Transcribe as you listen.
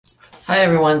Hi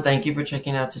everyone, thank you for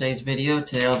checking out today's video.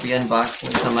 Today I'll be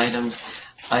unboxing some items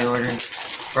I ordered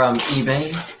from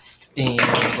eBay. And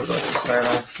we're going to start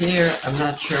off here. I'm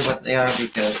not sure what they are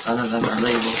because none of them are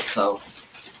labeled, so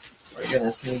we're going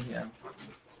to see here.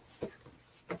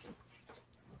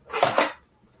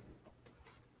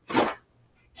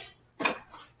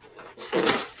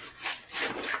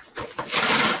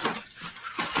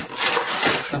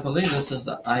 I believe this is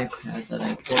the iPad that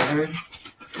I ordered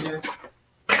here.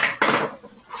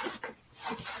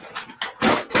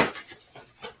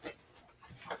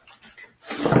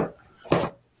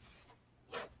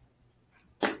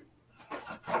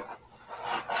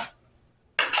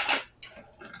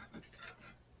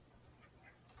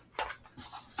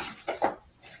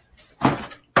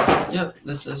 Yep,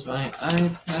 this is my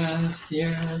iPad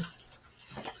here.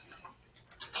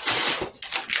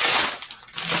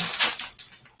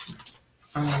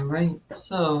 Alright,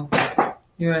 so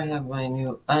here I have my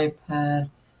new iPad.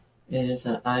 It is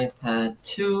an iPad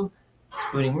 2. It's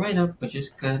booting right up, which is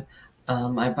good.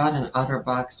 I bought an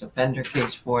Otterbox Defender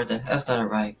case for it that has not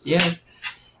arrived yet.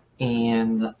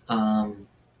 And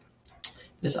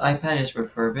this iPad is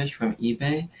refurbished from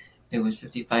eBay. It was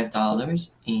 $55,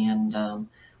 and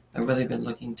I've really been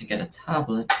looking to get a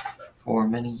tablet for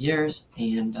many years,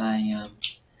 and I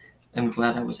am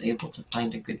glad I was able to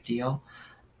find a good deal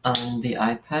on the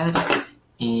iPad.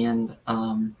 And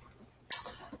my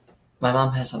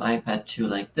mom has an iPad 2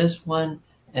 like this one,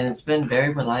 and it's been very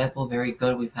reliable, very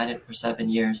good. We've had it for 7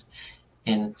 years,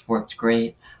 and it's worked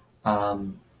great.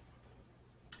 So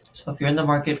if you're in the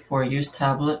market for a used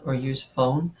tablet or used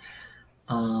phone,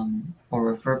 or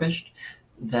refurbished,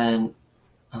 then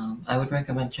I would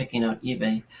recommend checking out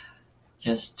eBay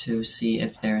just to see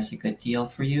if there's a good deal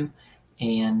for you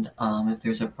and if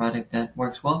there's a product that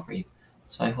works well for you.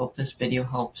 So I hope this video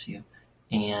helps you,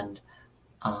 and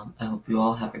I hope you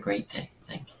all have a great day.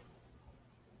 Thank you.